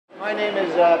My name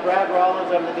is Brad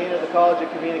Rollins. I'm the Dean of the College of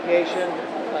Communication.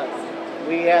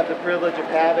 We have the privilege of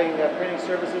having printing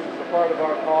services as a part of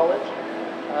our college.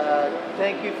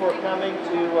 Thank you for coming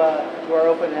to our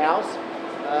open house.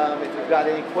 If you've got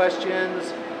any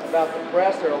questions about the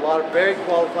press, there are a lot of very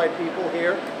qualified people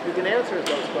here who can answer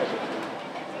those questions.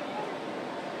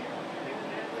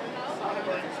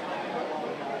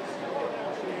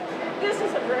 This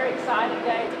is a very exciting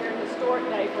day. It's a very historic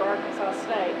day for Arkansas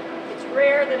State. It's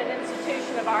rare that an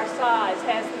institution of our size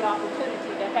has the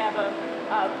opportunity to have a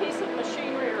piece of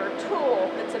machinery or a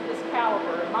tool that's of this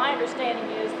caliber. And my understanding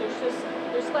is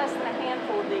there's less than a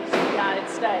handful of these in the United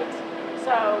States.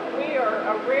 So we are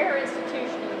a rare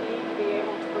institution indeed to be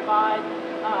able to provide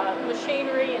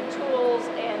machinery and tools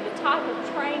and the type of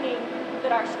training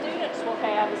that our students will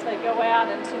have as they go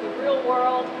out into the real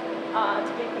world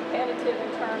to be competitive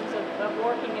in terms of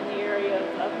working in the area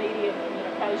of media and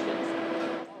communications.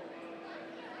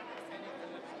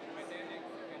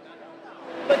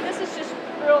 But this is just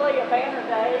really a banner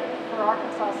day for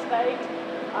Arkansas State.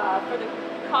 For the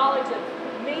College of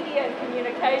Media and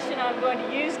Communication, I'm going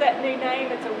to use that new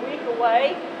name. It's a week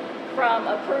away from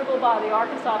approval by the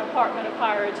Arkansas Department of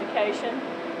Higher Education.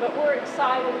 But we're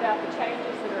excited about the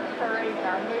changes that are occurring and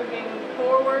are moving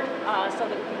forward so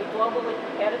that we can be globally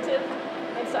competitive.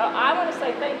 And so I want to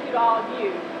say thank you to all of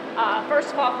you.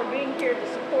 First of all, for being here to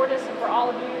support us, and for all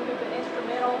of you who've been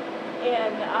instrumental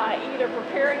in either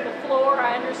preparing the floor.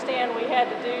 I understand we had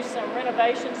to do some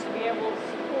renovations to be able to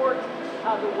support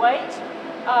the weight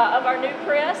of our new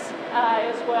press,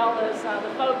 as well as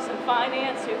the folks in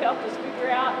finance who helped us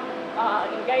figure out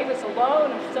and gave us a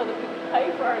loan so that we could pay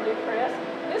for our new press.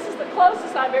 This is the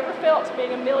closest I've ever felt to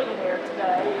being a millionaire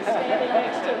today, is standing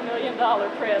next to $1 million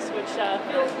press, which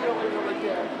feels really, really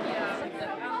good.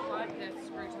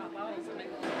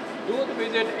 Do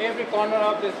visit every corner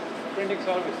of this printing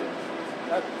services.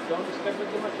 Don't step with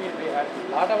the machine. We have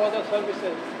a lot of other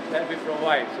services that we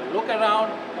provide. So look around,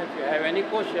 and if you have any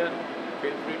question,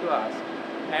 feel free to ask.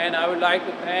 And I would like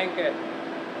to thank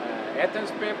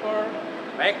Athens Paper,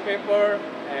 Mac Paper,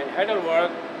 and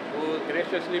Heidelberg, who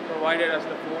graciously provided us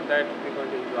the food that we're going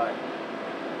to enjoy.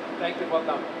 Thank you for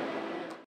coming.